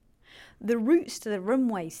The Routes to the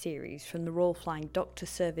Runway Series from the Royal Flying Doctor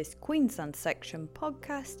Service Queensland Section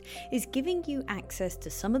podcast is giving you access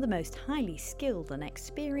to some of the most highly skilled and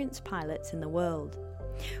experienced pilots in the world.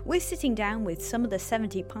 We're sitting down with some of the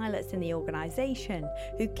 70 pilots in the organisation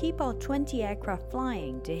who keep our 20 aircraft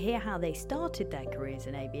flying to hear how they started their careers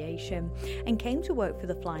in aviation and came to work for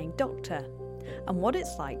the Flying Doctor, and what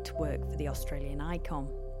it's like to work for the Australian icon.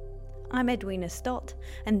 I'm Edwina Stott,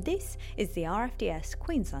 and this is the RFDS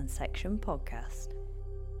Queensland Section podcast.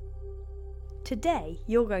 Today,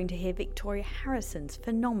 you're going to hear Victoria Harrison's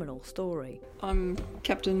phenomenal story. I'm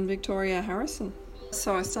Captain Victoria Harrison.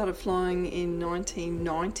 So I started flying in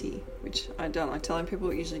 1990, which I don't like telling people,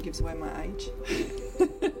 it usually gives away my age.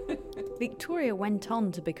 Victoria went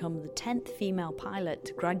on to become the 10th female pilot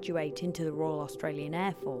to graduate into the Royal Australian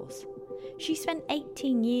Air Force. She spent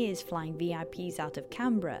 18 years flying VIPs out of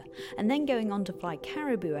Canberra and then going on to fly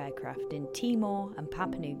Caribou aircraft in Timor and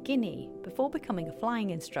Papua New Guinea before becoming a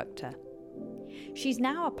flying instructor. She's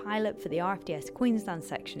now a pilot for the RFDS Queensland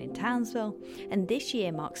Section in Townsville, and this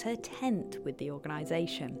year marks her 10th with the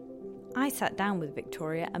organisation. I sat down with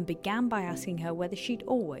Victoria and began by asking her whether she'd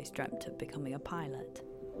always dreamt of becoming a pilot.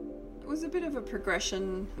 It was a bit of a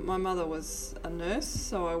progression. My mother was a nurse,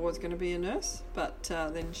 so I was going to be a nurse, but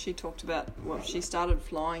then she talked about, she started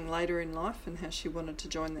flying later in life and how she wanted to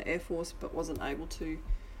join the Air Force but wasn't able to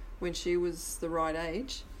when she was the right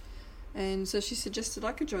age. And so she suggested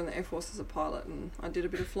I could join the Air Force as a pilot, and I did a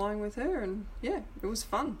bit of flying with her, and yeah, it was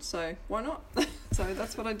fun, so why not? So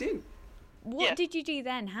that's what I did. What did you do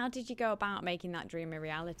then? How did you go about making that dream a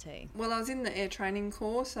reality? Well, I was in the Air Training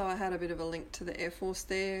Corps, so I had a bit of a link to the Air Force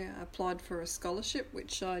there. I applied for a scholarship,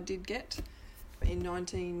 which I did get in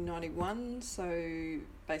 1991, so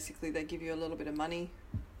basically they give you a little bit of money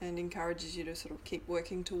and encourages you to sort of keep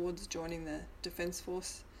working towards joining the Defence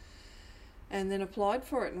Force. And then applied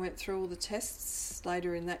for it and went through all the tests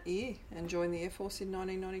later in that year and joined the Air Force in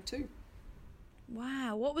 1992.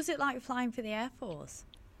 Wow, what was it like flying for the Air Force?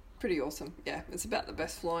 Pretty awesome, yeah. It's about the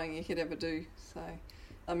best flying you could ever do. So,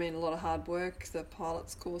 I mean, a lot of hard work. The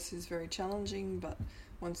pilot's course is very challenging, but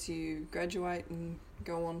once you graduate and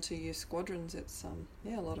go on to your squadrons, it's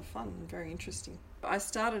a lot of fun and very interesting. I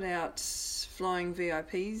started out flying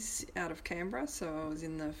VIPs out of Canberra, so I was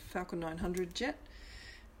in the Falcon 900 jet,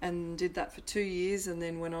 and did that for 2 years, and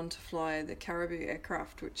then went on to fly the Caribou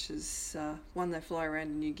aircraft, which is one they fly around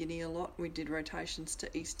in New Guinea a lot. We did rotations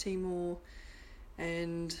to East Timor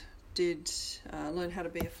and did learn how to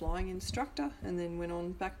be a flying instructor, and then went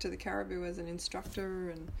on back to the Caribou as an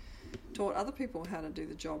instructor and taught other people how to do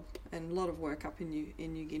the job, and a lot of work up in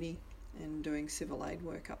New Guinea and doing civil aid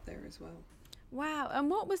work up there as well. Wow, and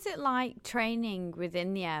what was it like training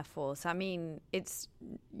within the Air Force? I mean, it's,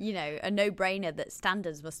 a no-brainer that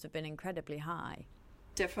standards must have been incredibly high.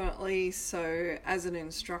 Definitely. So as an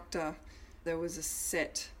instructor, there was a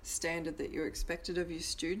set standard that you expected of your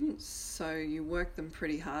students, so you work them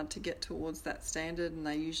pretty hard to get towards that standard, and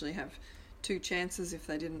they usually have 2 chances. If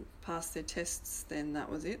they didn't pass their tests, then that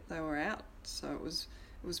was it, they were out. So it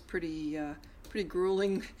was pretty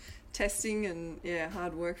grueling testing and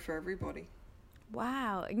hard work for everybody.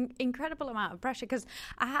 Wow, incredible amount of pressure, because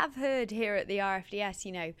I have heard here at the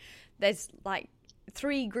RFDS, there's like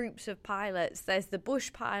 3 groups of pilots. There's the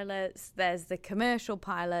bush pilots, there's the commercial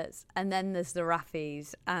pilots, and then there's the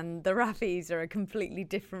RAAFs, and the RAAFs are a completely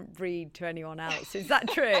different breed to anyone else. Is that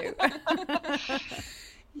true?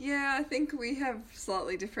 Yeah, I think we have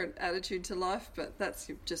slightly different attitude to life, but that's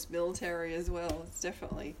just military as well. It's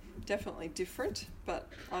definitely different, but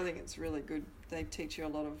I think it's really good. They teach you a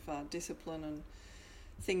lot of discipline and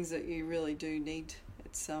things that you really do need.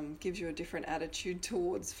 It gives you a different attitude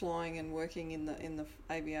towards flying and working in the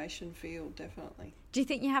aviation field, definitely. Do you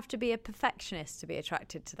think you have to be a perfectionist to be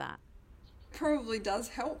attracted to that? Probably does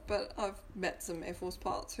help, but I've met some Air Force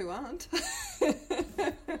pilots who aren't.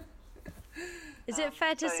 Is it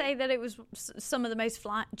fair to say that it was some of the most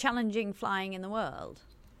challenging flying in the world?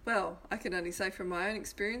 Well, I can only say from my own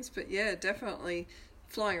experience, but yeah, definitely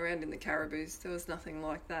flying around in the Caribous, there was nothing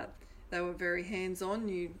like that. They were very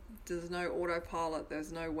hands-on. There's no autopilot,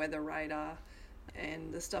 there's no weather radar,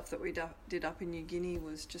 and the stuff that we did up in New Guinea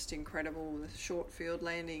was just incredible. The short field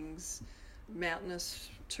landings, mountainous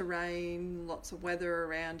terrain, lots of weather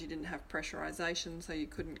around. You didn't have pressurization, so you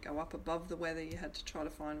couldn't go up above the weather. You had to try to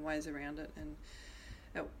find ways around it, and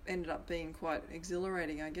it ended up being quite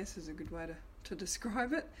exhilarating, I guess is a good way to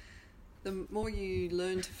describe it. The more you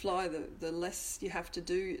learn to fly, the less you have to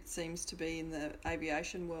do, it seems to be, in the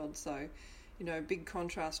aviation world. So, big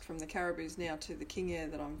contrast from the Caribous now to the King Air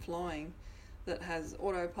that I'm flying. that has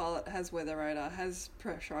autopilot, has weather radar, has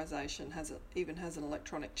pressurisation, even has an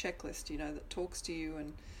electronic checklist, that talks to you.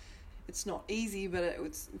 And it's not easy, but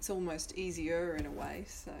it's almost easier in a way.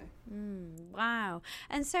 So. Wow.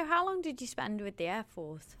 And so how long did you spend with the Air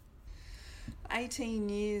Force? 18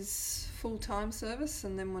 years full-time service,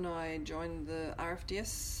 and then when I joined the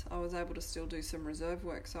RFDS, I was able to still do some reserve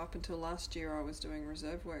work. So up until last year, I was doing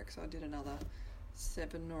reserve work. So I did another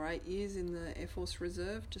 7 or 8 years in the Air Force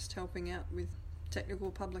Reserve, just helping out with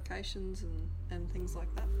technical publications and things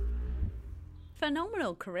like that.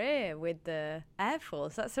 Phenomenal career with the Air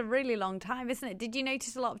Force. That's a really long time, isn't it? Did you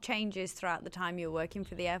notice a lot of changes throughout the time you were working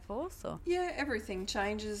for the Air Force? Or? Yeah, everything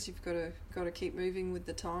changes. You've got to keep moving with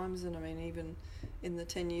the times, and I mean, even in the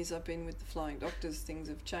 10 years I've been with the Flying Doctors, things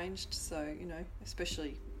have changed. So,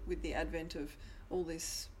 especially with the advent of all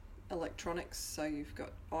this electronics, so you've got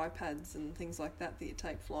iPads and things like that you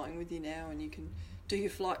take flying with you now, and you can do your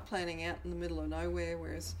flight planning out in the middle of nowhere,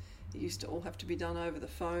 whereas it used to all have to be done over the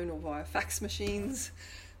phone or via fax machines.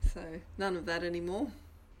 So none of that anymore.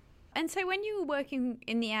 And so when you were working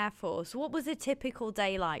in the Air Force, what was a typical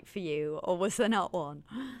day like for you, or was there not one?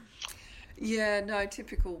 Yeah, no,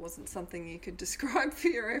 typical wasn't something you could describe for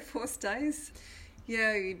your Air Force days.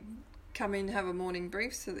 Yeah, you'd come in, have a morning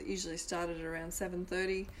brief, so that usually started at around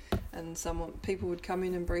 7:30, and people would come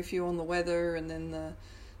in and brief you on the weather, and then the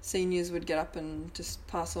seniors would get up and just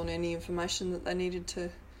pass on any information that they needed to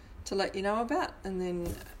let you know about, and then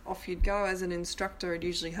off you'd go. As an instructor, I'd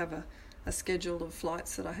usually have a schedule of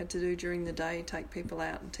flights that I had to do during the day, take people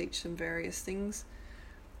out and teach them various things.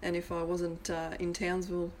 And if I wasn't in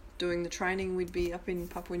Townsville doing the training, we'd be up in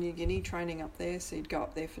Papua New Guinea training up there, so you'd go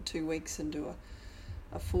up there for 2 weeks and do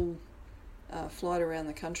a full flight around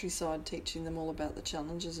the countryside, teaching them all about the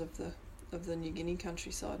challenges of the New Guinea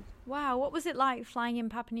countryside. Wow, what was it like flying in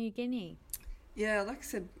Papua New Guinea? Yeah, like I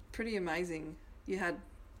said, pretty amazing. You had,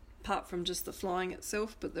 apart from just the flying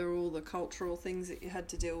itself, but there were all the cultural things that you had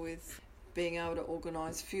to deal with, being able to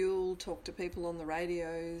organise fuel, talk to people on the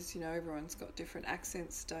radios. Everyone's got different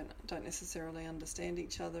accents, don't necessarily understand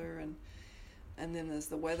each other, and then there's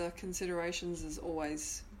the weather considerations. There's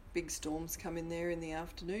always big storms come in there in the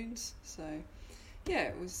afternoons. So yeah,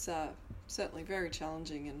 it was certainly very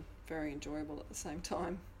challenging and very enjoyable at the same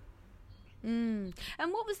time. And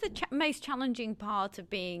what was the most challenging part of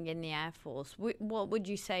being in the Air Force? What would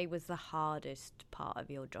you say was the hardest part of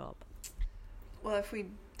your job? Well, if we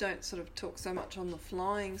don't sort of talk so much on the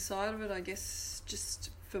flying side of it, I guess just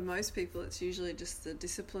for most people it's usually just the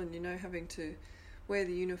discipline, having to wear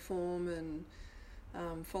the uniform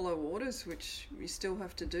and follow orders, which you still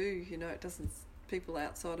have to do. People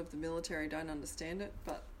outside of the military don't understand it,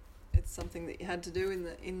 but it's something that you had to do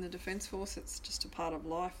in the Defence Force. It's just a part of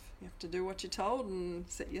life. You have to do what you're told and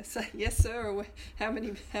say yes sir, or how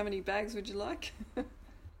many bags would you like?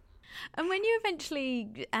 And when you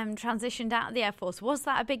eventually transitioned out of the Air Force, was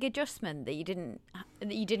that a big adjustment that you didn't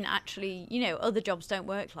actually, other jobs don't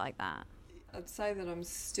work like that? I'd say that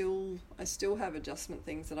I still have adjustment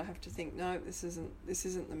things that I have to think, no, this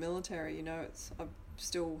isn't the military. I've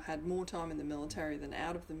still had more time in the military than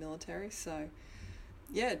out of the military. So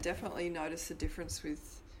yeah, definitely notice the difference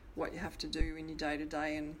with what you have to do in your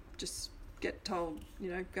day-to-day, and just get told,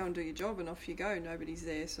 go and do your job, and off you go. Nobody's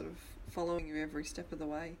there sort of following you every step of the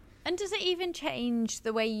way. And does it even change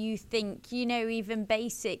the way you think, even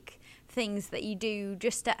basic things that you do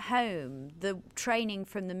just at home? The training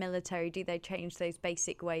from the military, do they change those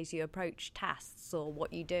basic ways you approach tasks or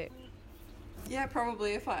what you do? Yeah,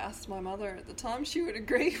 probably. If I asked my mother at the time, she would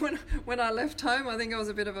agree. When I left home, I think I was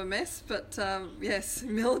a bit of a mess. But yes,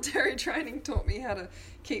 military training taught me how to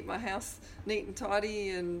keep my house neat and tidy.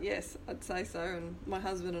 And yes, I'd say so. And my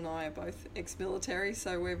husband and I are both ex-military,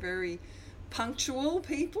 so we're very punctual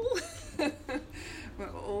people.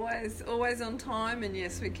 We're always on time, and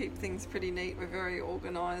yes, we keep things pretty neat. We're very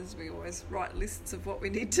organised. We always write lists of what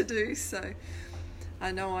we need to do. So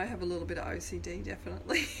I know I have a little bit of OCD,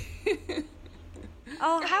 definitely.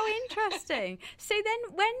 Oh, how interesting. So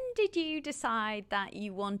then when did you decide that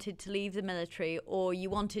you wanted to leave the military, or you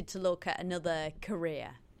wanted to look at another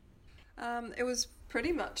career? It was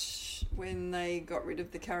pretty much when they got rid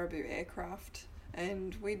of the Caribou aircraft,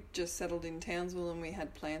 and we'd just settled in Townsville and we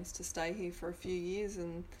had plans to stay here for a few years,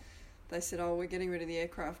 and they said, we're getting rid of the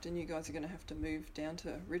aircraft and you guys are going to have to move down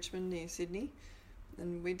to Richmond near Sydney.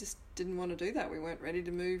 And we just didn't want to do that. We weren't ready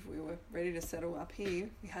to move. We were ready to settle up here.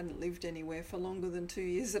 We hadn't lived anywhere for longer than 2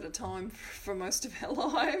 years at a time for most of our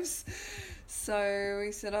lives. So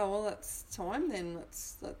we said, that's time then.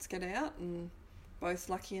 Let's get out. And both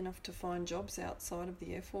lucky enough to find jobs outside of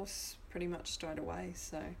the Air Force pretty much straight away.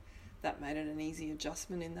 So that made it an easy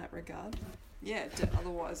adjustment in that regard. Yeah,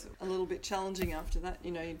 otherwise a little bit challenging after that.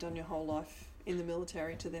 You know, you've done your whole life in the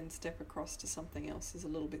military, to then step across to something else is a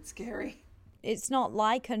little bit scary. It's not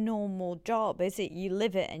like a normal job, is it? You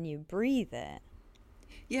live it and you breathe it.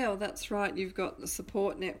 Yeah, well, that's right. You've got the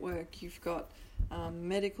support network, you've got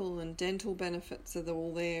medical and dental benefits are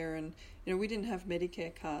all there, and you know, we didn't have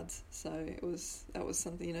Medicare cards, so that was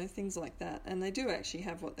something, you know, things like that. And they do actually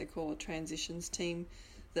have what they call a transitions team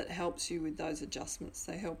that helps you with those adjustments.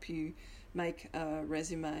 They help you make a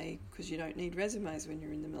resume, because you don't need resumes when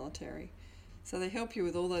you're in the military. So they help you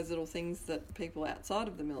with all those little things that people outside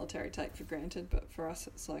of the military take for granted, but for us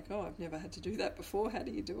it's like, oh, I've never had to do that before, how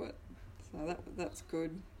do you do it? So that's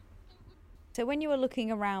good. So when you were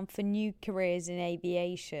looking around for new careers in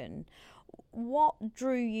aviation, what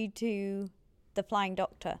drew you to the Flying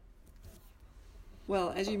Doctor?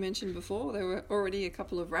 Well, as you mentioned before, there were already a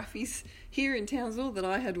couple of RAAFs here in Townsville that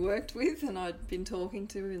I had worked with and I'd been talking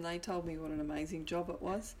to, and they told me what an amazing job it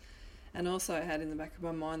was. And also I had in the back of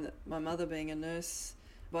my mind that my mother, being a nurse,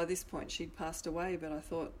 by this point she'd passed away, but I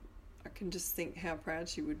thought, I can just think how proud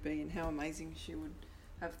she would be and how amazing she would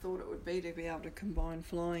have thought it would be to be able to combine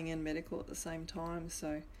flying and medical at the same time.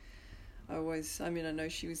 So I know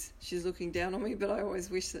she's looking down on me, but I always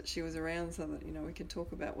wish that she was around so that, you know, we could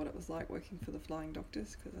talk about what it was like working for the Flying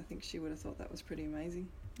Doctors, because I think she would have thought that was pretty amazing.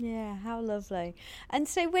 Yeah, how lovely. And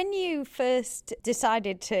so when you first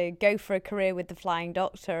decided to go for a career with the Flying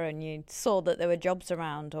Doctor and you saw that there were jobs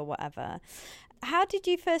around or whatever, how did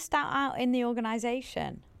you first start out in the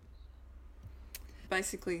organisation?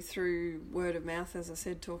 Basically through word of mouth, as I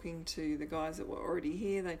said, talking to the guys that were already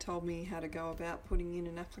here. They told me how to go about putting in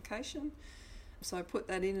an application. So I put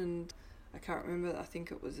that in, and I can't remember, I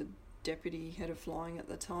think it was a deputy head of flying at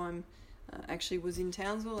the time, actually was in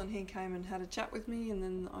Townsville, and he came and had a chat with me, and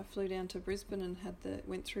then I flew down to Brisbane and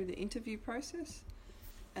went through the interview process,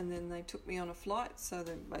 and then they took me on a flight. So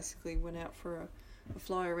they basically went out for a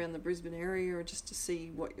fly around the Brisbane area just to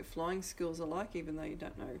see what your flying skills are like, even though you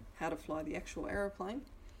don't know how to fly the actual aeroplane,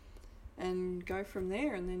 and go from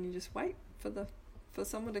there. And then you just wait for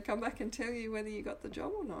someone to come back and tell you whether you got the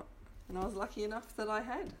job or not. And I was lucky enough that I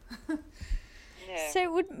had. Yeah.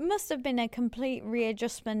 So it must have been a complete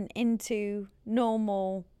readjustment into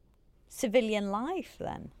normal civilian life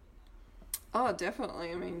then. Oh,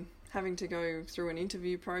 definitely. I mean, having to go through an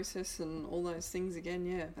interview process and all those things again,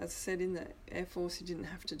 yeah. As I said, in the Air Force, you didn't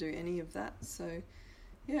have to do any of that. So,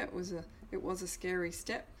 yeah, it was a scary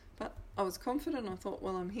step. But I was confident. I thought,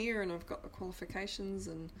 well, I'm here and I've got the qualifications,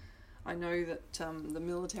 and I know that the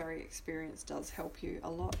military experience does help you a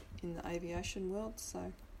lot in the aviation world.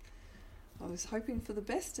 So I was hoping for the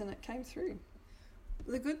best, and it came through.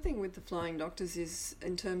 The good thing with the Flying Doctors is,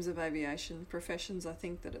 in terms of aviation professions, I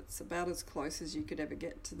think that it's about as close as you could ever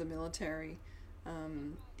get to the military.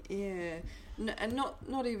 And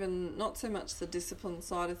not so much the discipline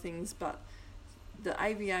side of things, but the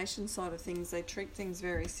aviation side of things. They treat things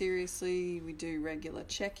very seriously. We do regular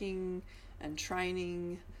checking and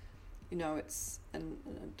training. You know, and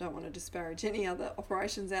I don't want to disparage any other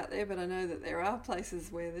operations out there, but I know that there are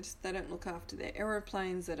places where they don't look after their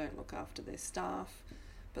aeroplanes, they don't look after their staff.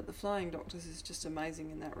 But the Flying Doctors is just amazing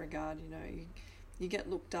in that regard. You know, you get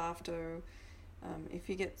looked after. If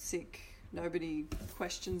you get sick, nobody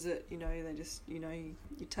questions it. You know, they just, you know, you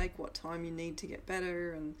take what time you need to get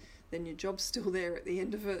better, and then your job's still there at the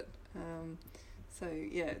end of it. So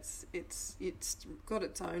yeah, it's got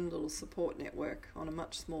its own little support network on a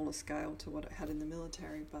much smaller scale to what it had in the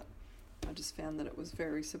military, but I just found that it was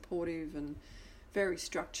very supportive and very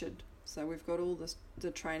structured. So we've got all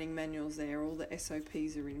the training manuals there, all the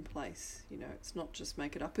SOPs are in place. You know, it's not just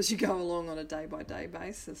make it up as you go along on a day-by-day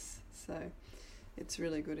basis. So it's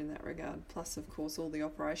really good in that regard. Plus, of course, all the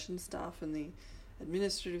operations staff and the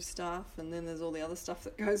administrative staff, and then there's all the other stuff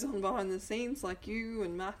that goes on behind the scenes, like you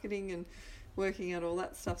and marketing and working out all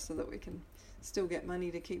that stuff so that we can still get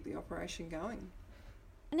money to keep the operation going.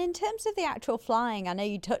 And in terms of the actual flying, I know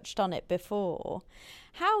you touched on it before.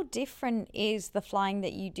 How different is the flying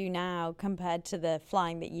that you do now compared to the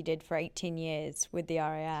flying that you did for 18 years with the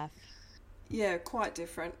RAAF? Yeah, quite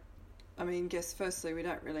different. I mean, firstly, we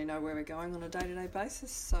don't really know where we're going on a day-to-day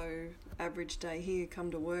basis. So average day here,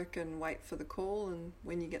 come to work and wait for the call. And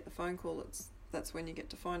when you get the phone call, that's when you get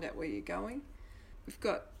to find out where you're going. We've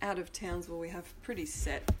got, out of Townsville, we have pretty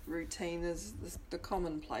set routine. There's the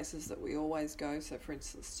common places that we always go. So, for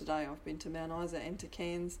instance, today I've been to Mount Isa and to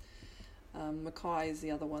Cairns. Mackay is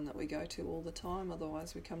the other one that we go to all the time.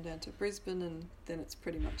 Otherwise, we come down to Brisbane, and then it's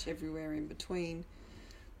pretty much everywhere in between.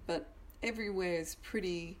 But everywhere is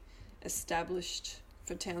pretty established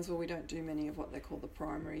for Townsville, we don't do many of what they call the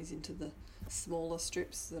primaries into the smaller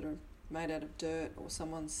strips that are made out of dirt or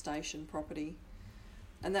someone's station property.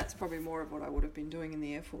 And that's probably more of what I would have been doing in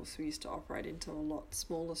the Air Force. We used to operate into a lot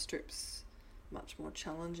smaller strips, much more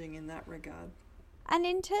challenging in that regard. And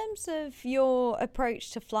in terms of your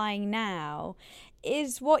approach to flying now,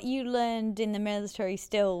 is what you learned in the military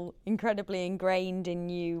still incredibly ingrained in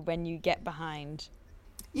you when you get behind?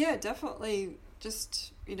 Yeah, definitely.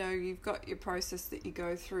 Just, you've got your process that you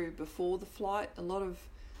go through before the flight. A lot of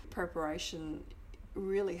preparation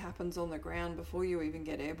really happens on the ground before you even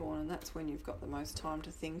get airborne, and that's when you've got the most time to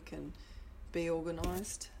think and be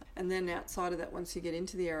organised. And then outside of that, once you get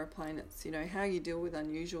into the aeroplane, it's, how you deal with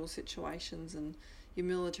unusual situations, and your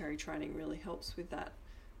military training really helps with that.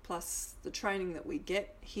 Plus the training that we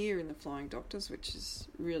get here in the Flying Doctors, which is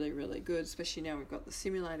really, really good, especially now we've got the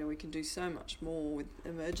simulator, we can do so much more with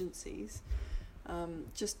emergencies.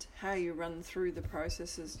 Just how you run through the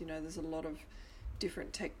processes, there's a lot of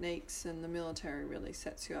different techniques, and the military really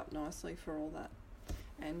sets you up nicely for all that.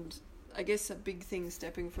 And I guess a big thing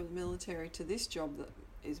stepping from the military to this job that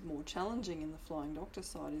is more challenging in the Flying Doctor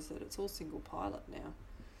side is that it's all single pilot now.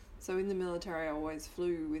 So in the military I always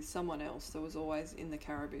flew with someone else. There was always, in the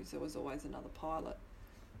Caribou, there was always another pilot,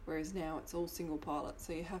 whereas now it's all single pilot,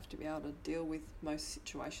 so you have to be able to deal with most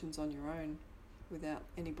situations on your own without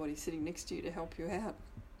anybody sitting next to you to help you out.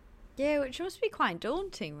 Yeah, which must be quite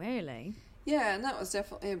daunting, really. Yeah, and that was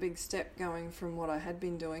definitely a big step going from what I had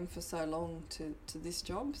been doing for so long to this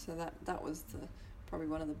job. So that was probably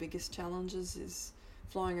one of the biggest challenges, is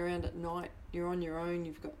flying around at night. You're on your own,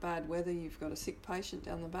 you've got bad weather, you've got a sick patient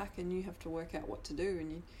down the back, and you have to work out what to do.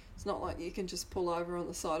 And it's not like you can just pull over on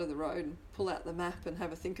the side of the road and pull out the map and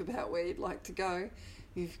have a think about where you'd like to go.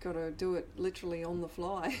 You've got to do it literally on the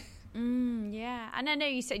fly. Yeah, and I know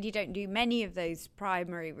you said you don't do many of those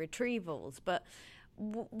primary retrievals, but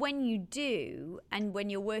when you do, and when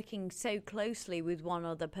you're working so closely with one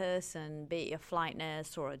other person, be it a flight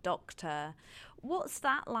nurse or a doctor, what's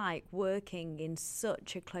that like, working in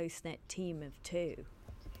such a close-knit team of two?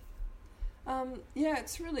 Yeah,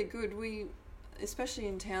 it's really good. Especially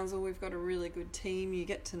in Townsville, we've got a really good team. You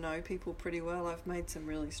get to know people pretty well. I've made some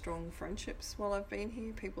really strong friendships while I've been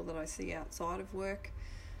here, people that I see outside of work,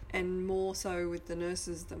 and more so with the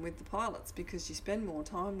nurses than with the pilots, because you spend more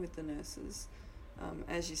time with the nurses.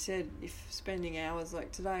 As you said, if spending hours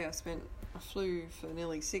like today, I flew for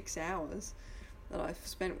nearly 6 hours that I've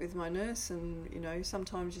spent with my nurse, and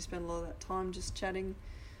sometimes you spend a lot of that time just chatting,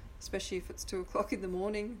 especially if it's 2 o'clock in the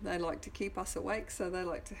morning. They like to keep us awake, so they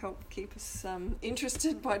like to help keep us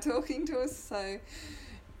interested by talking to us, so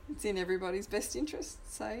it's in everybody's best interest.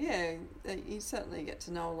 So yeah, you certainly get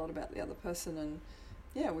to know a lot about the other person, and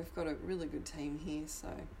yeah, we've got a really good team here. So.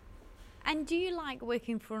 And do you like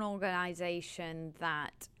working for an organisation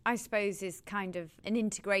that I suppose is kind of an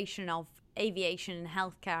integration of aviation and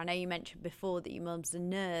healthcare? I know you mentioned before that your mum's a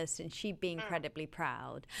nurse and she'd be incredibly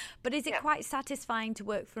proud. But is it quite satisfying to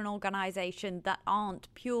work for an organisation that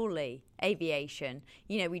aren't purely aviation?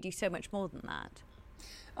 We do so much more than that.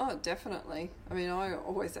 Oh, definitely. I mean, I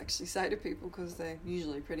always actually say to people, because they're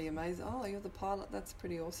usually pretty amazed, "Oh, you're the pilot, that's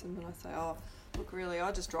pretty awesome." And I say, "Oh, look, really,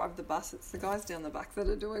 I just drive the bus. It's the guys down the back that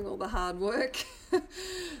are doing all the hard work."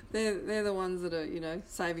 They're the ones that are,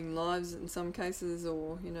 saving lives in some cases,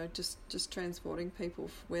 or, just transporting people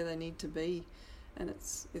where they need to be. And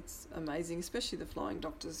it's amazing, especially the Flying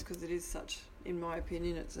Doctors, because it is such, in my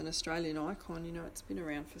opinion, it's an Australian icon. It's been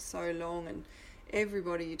around for so long, and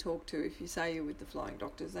everybody you talk to, if you say you're with the Flying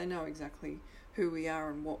Doctors, they know exactly who we are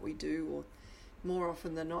and what we do, or more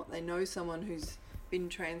often than not, they know someone who's been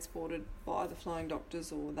transported by the Flying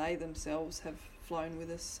Doctors, or they themselves have flown with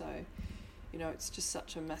us. So, it's just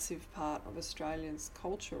such a massive part of Australia's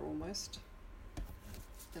culture almost,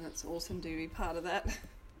 and it's awesome to be part of that.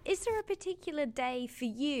 Is there a particular day for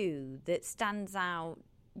you that stands out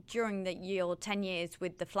during your 10 years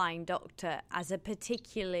with the Flying Doctor as a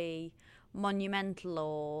particularly monumental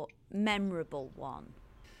or memorable one?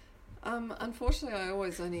 Unfortunately, I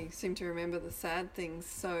always only seem to remember the sad things,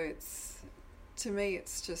 so to me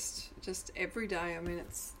it's just every day. I mean,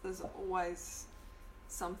 there's always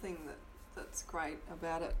something that's great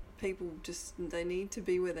about it. People they need to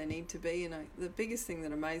be where they need to be, and the biggest thing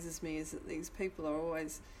that amazes me is that these people are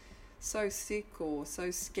always so sick or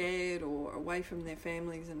so scared or away from their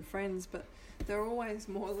families and friends, but they're always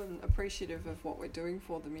more than appreciative of what we're doing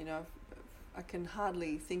for them. I can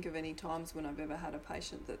hardly think of any times when I've ever had a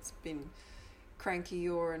patient that's been cranky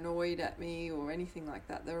or annoyed at me or anything like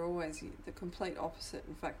that. They're always the complete opposite.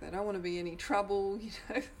 In fact, they don't want to be any trouble.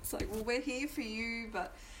 It's like, well, we're here for you,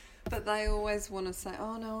 but But they always want to say,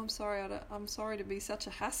 "Oh no, I'm sorry. I'm sorry to be such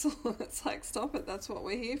a hassle." It's like, stop it. That's what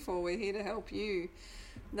we're here for. We're here to help you.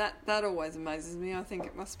 That always amazes me. I think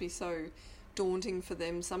it must be so daunting for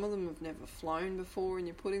them. Some of them have never flown before, and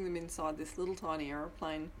you're putting them inside this little tiny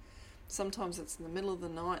aeroplane. Sometimes it's in the middle of the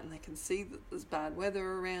night, and they can see that there's bad weather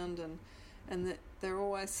around, and that they're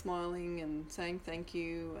always smiling and saying thank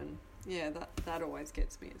you, and yeah, that always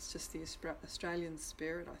gets me. It's just the Australian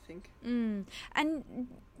spirit, I think. And,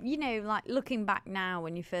 you know, like looking back now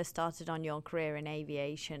when you first started on your career in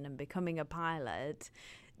aviation and becoming a pilot,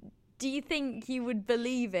 do you think you would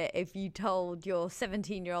believe it if you told your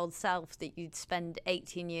 17-year-old self that you'd spend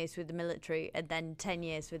 18 years with the military and then 10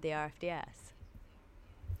 years with the RFDS?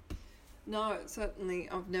 No, certainly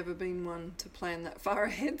I've never been one to plan that far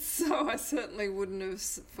ahead, so I certainly wouldn't have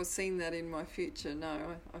foreseen that in my future.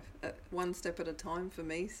 No, I've one step at a time for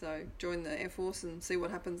me, so join the Air Force and see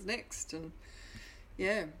what happens next. And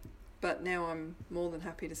yeah, but now I'm more than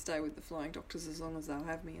happy to stay with the flying doctors as long as they'll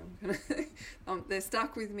have me. They're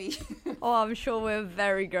stuck with me. Oh, I'm sure we're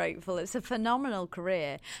very grateful. It's a phenomenal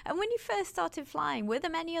career. And when you first started flying, were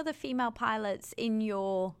there many other female pilots in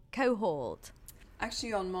your cohort?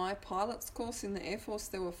 Actually, on my pilot's course in the Air Force,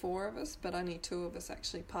 there were 4 of us, but only 2 of us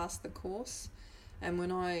actually passed the course. And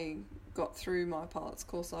when I got through my pilot's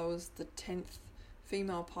course, I was the 10th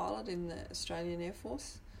female pilot in the Australian Air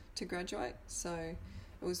Force to graduate. So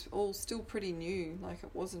it was all still pretty new. Like,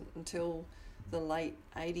 it wasn't until the late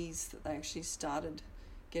 80s that they actually started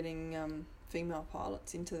getting female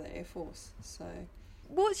pilots into the Air Force. So,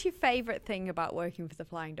 what's your favourite thing about working for the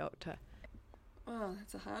Flying Doctor? Oh,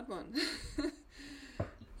 that's a hard one.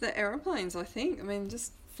 The aeroplanes, I think. I mean,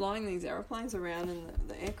 just flying these aeroplanes around, and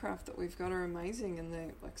the aircraft that we've got are amazing. And they,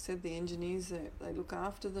 like I said, the engineers, they look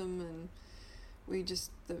after them, and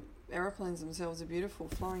the aeroplanes themselves are beautiful.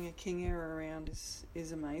 Flying a King Air around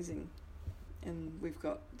is amazing. And we've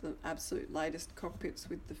got the absolute latest cockpits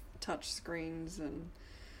with the touch screens and,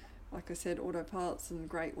 like I said, autopilots and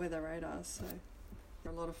great weather radars. So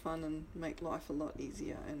they're a lot of fun and make life a lot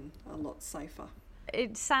easier and a lot safer.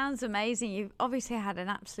 It sounds amazing. You've obviously had an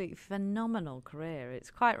absolutely phenomenal career.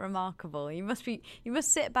 It's quite remarkable. You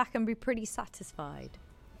must sit back and be pretty satisfied.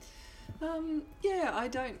 Yeah, I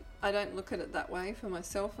don't look at it that way for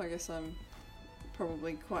myself. I guess I'm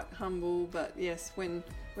probably quite humble, but yes, when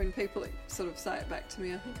people sort of say it back to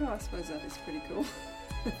me, I think, I suppose that is pretty cool.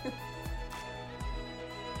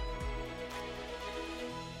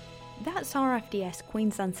 That's RFDS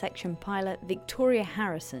Queensland Section pilot Victoria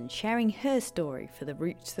Harrison sharing her story for the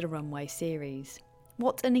Roots to the Runway series.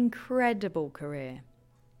 What an incredible career.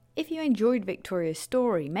 If you enjoyed Victoria's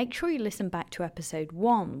story, make sure you listen back to episode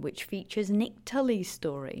 1, which features Nick Tully's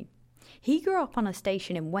story. He grew up on a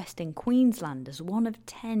station in Western Queensland as one of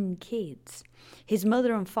 10 kids. His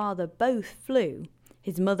mother and father both flew,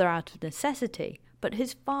 his mother out of necessity, but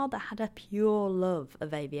his father had a pure love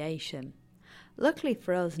of aviation. Luckily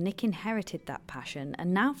for us, Nick inherited that passion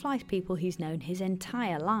and now flies people he's known his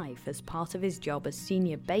entire life as part of his job as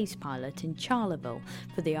senior base pilot in Charleville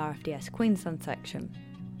for the RFDS Queensland Section.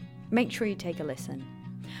 Make sure you take a listen.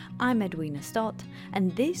 I'm Edwina Stott,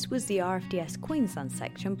 and this was the RFDS Queensland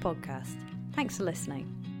Section podcast. Thanks for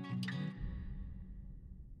listening.